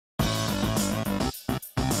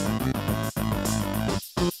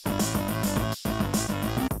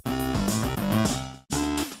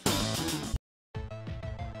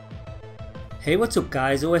Hey, what's up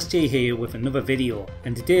guys, OSJ here with another video,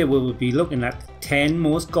 and today we will be looking at the 10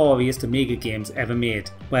 most goriest Amiga games ever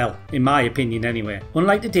made. Well, in my opinion anyway.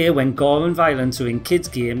 Unlike today when gore and violence are in kids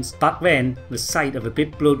games, back then the sight of a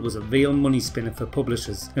bit blood was a real money spinner for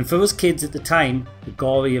publishers. And for us kids at the time, the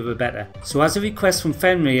gorier the better. So as a request from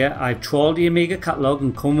Fenryr, I've trawled the Amiga catalogue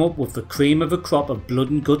and come up with the cream of a crop of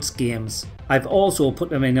blood and guts games. I've also put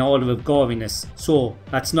them in order of goriness, so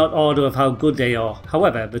that's not order of how good they are.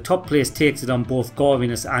 However, the top place takes it on both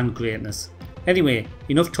goriness and greatness. Anyway,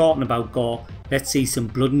 enough talking about gore, let's see some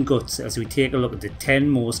blood and guts as we take a look at the 10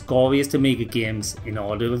 most goriest Amiga games in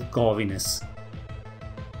order of goriness.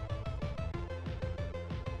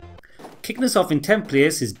 Kicking us off in 10th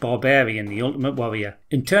place is Barbarian, the Ultimate Warrior.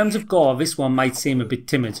 In terms of gore, this one might seem a bit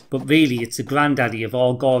timid, but really it's the granddaddy of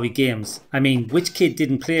all gory games. I mean, which kid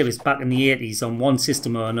didn't play this back in the 80s on one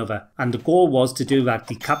system or another? And the goal was to do that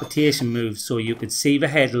decapitation move so you could see the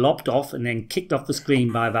head lopped off and then kicked off the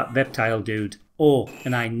screen by that reptile dude. Oh,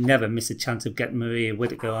 and I never miss a chance of getting Maria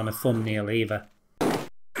Whittaker on a thumbnail either.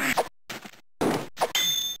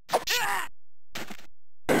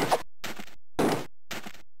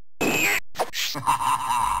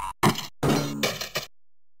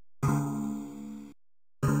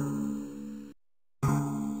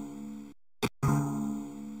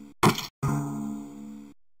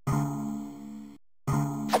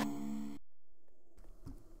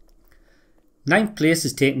 Ninth place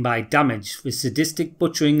is taken by Damage, the sadistic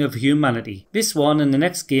butchering of humanity. This one and the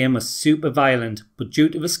next game are super violent, but due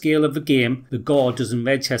to the scale of the game, the gore doesn't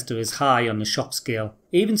register as high on the shock scale.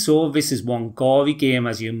 Even so, this is one gory game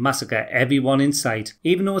as you massacre everyone in sight.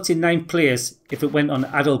 Even though it's in 9th place, if it went on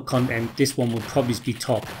adult content, this one would probably be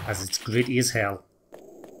top, as it's gritty as hell.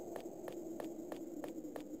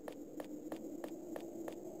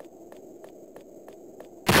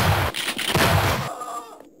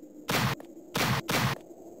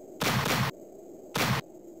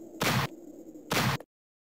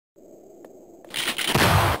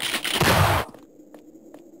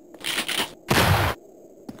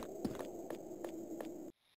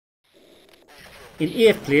 In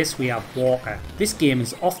 8th place we have Walker. This game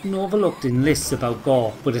is often overlooked in lists about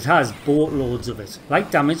gore, but it has boatloads of it.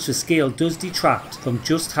 Like Damage, the scale does detract from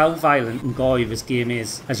just how violent and gory this game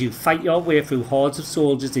is, as you fight your way through hordes of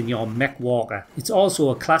soldiers in your mech Walker. It's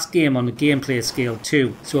also a class game on the gameplay scale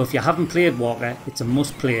too, so if you haven't played Walker, it's a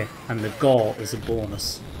must play, and the gore is a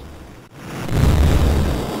bonus.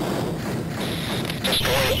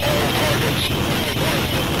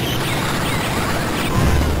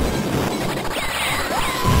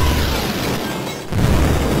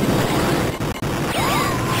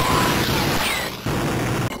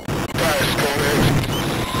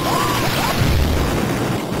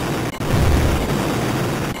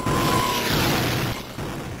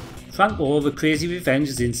 Franco the Crazy Revenge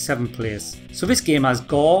is in 7th place. So this game has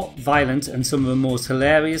gore, violence and some of the most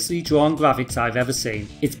hilariously drawn graphics I've ever seen.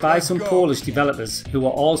 It's by some Polish developers who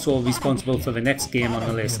are also responsible for the next game on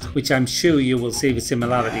the list, which I'm sure you will see the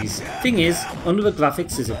similarities. Thing is, under the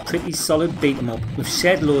graphics is a pretty solid beat 'em up with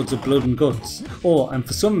shed loads of blood and guts. Oh, and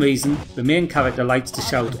for some reason, the main character likes to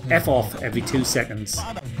shout F off every 2 seconds.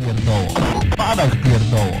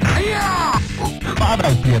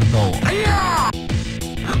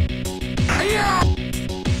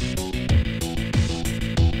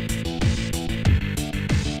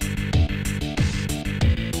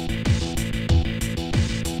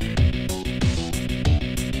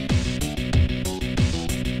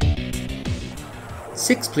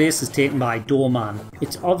 Sixth place is taken by Doorman.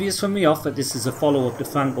 It's obvious from the off that this is a follow-up to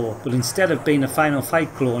Franco, but instead of being a Final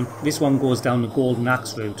Fight clone, this one goes down the Golden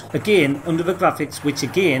Axe route. Again, under the graphics, which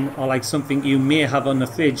again are like something you may have on the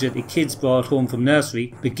fridge that the kids brought home from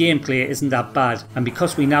nursery, the gameplay isn't that bad, and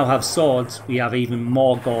because we now have swords, we have even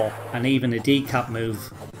more gore, and even a decap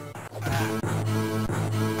move.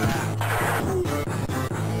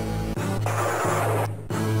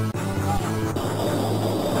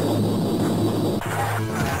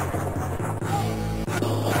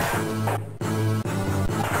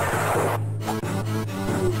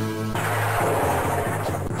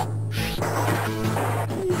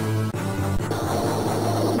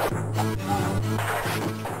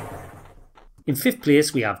 In 5th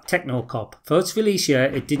place we have Techno Cop. For its release year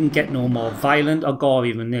it didn't get no more violent or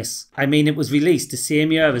gory than this. I mean, it was released the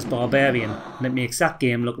same year as Barbarian, and it makes that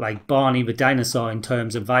game look like Barney the dinosaur in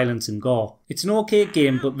terms of violence and gore. It's an okay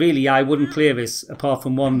game, but really I wouldn't play this apart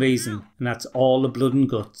from one reason, and that's all the blood and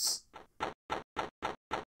guts.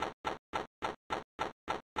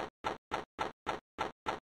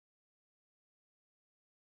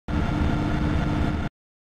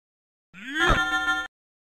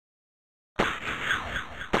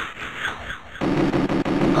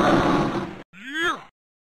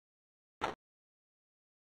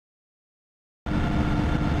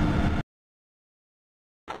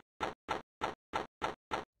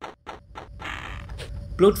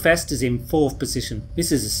 Bloodfest is in 4th position.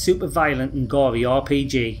 This is a super violent and gory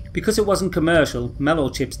RPG. Because it wasn't commercial,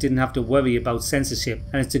 Mellow Chips didn't have to worry about censorship,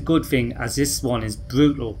 and it's a good thing as this one is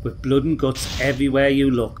brutal with blood and guts everywhere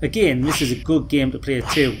you look. Again, this is a good game to play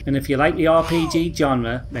too, and if you like the RPG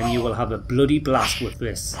genre, then you will have a bloody blast with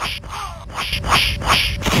this.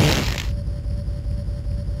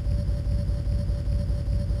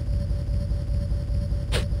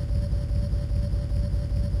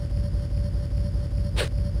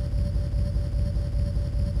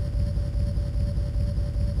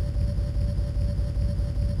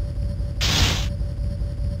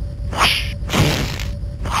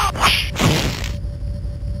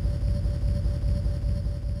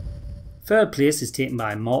 Third place is taken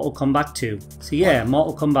by Mortal Kombat 2. So yeah,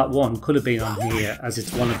 Mortal Kombat 1 could have been on here as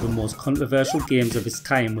it's one of the most controversial games of its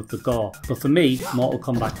time with the gore, but for me, Mortal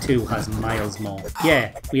Kombat 2 has miles more.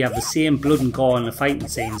 Yeah, we have the same blood and gore in the fighting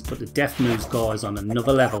scenes, but the death moves gore is on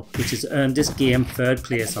another level, which has earned this game 3rd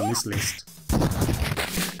place on this list.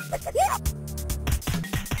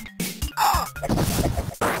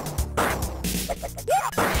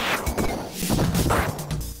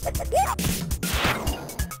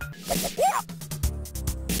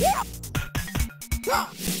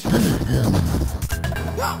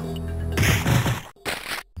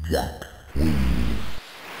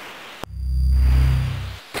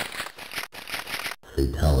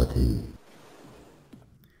 Fatality.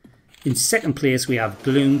 In 2nd place we have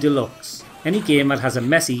Gloom Deluxe. Any game that has a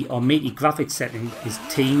messy or meaty graphics setting is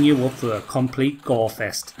teeing you up for a complete gore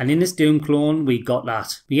fest, and in this Doom clone we got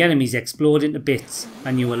that. The enemies explode into bits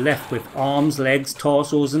and you are left with arms, legs,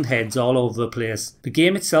 torsos and heads all over the place. The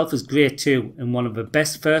game itself is great too, and one of the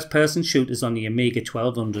best first person shooters on the Amiga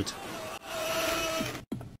 1200.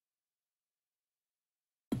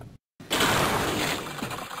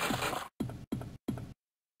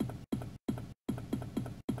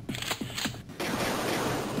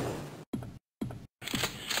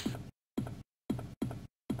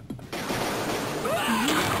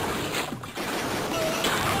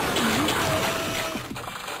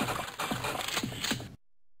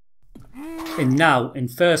 And now, in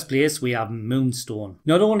 1st place we have Moonstone.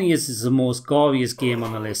 Not only is this the most goriest game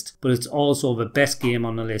on the list, but it's also the best game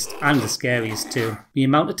on the list, and the scariest too. The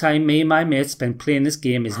amount of time me and my mates spend playing this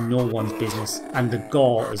game is no one's business, and the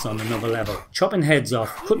gore is on another level. Chopping heads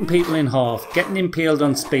off, cutting people in half, getting impaled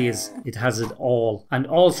on spears, it has it all. And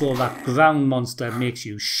also that ground monster makes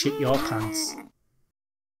you shit your pants.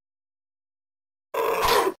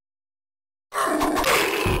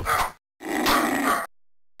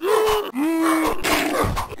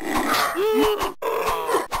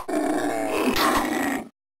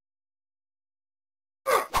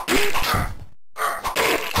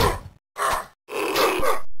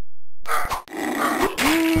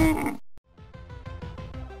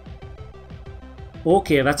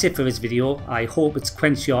 Okay, that's it for this video. I hope it's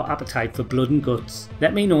quenched your appetite for blood and guts.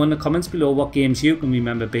 Let me know in the comments below what games you can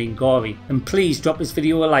remember being gory, and please drop this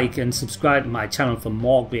video a like and subscribe to my channel for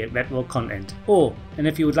more great retro content. Oh, and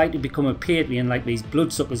if you would like to become a Patreon like these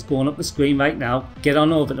bloodsuckers going up the screen right now, get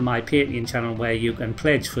on over to my Patreon channel where you can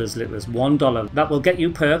pledge for as little as $1. That will get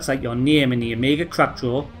you perks like your name in the Amiga crack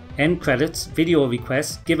drawer, end credits, video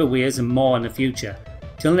requests, giveaways and more in the future.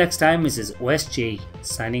 Till next time, this is OSG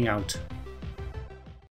signing out.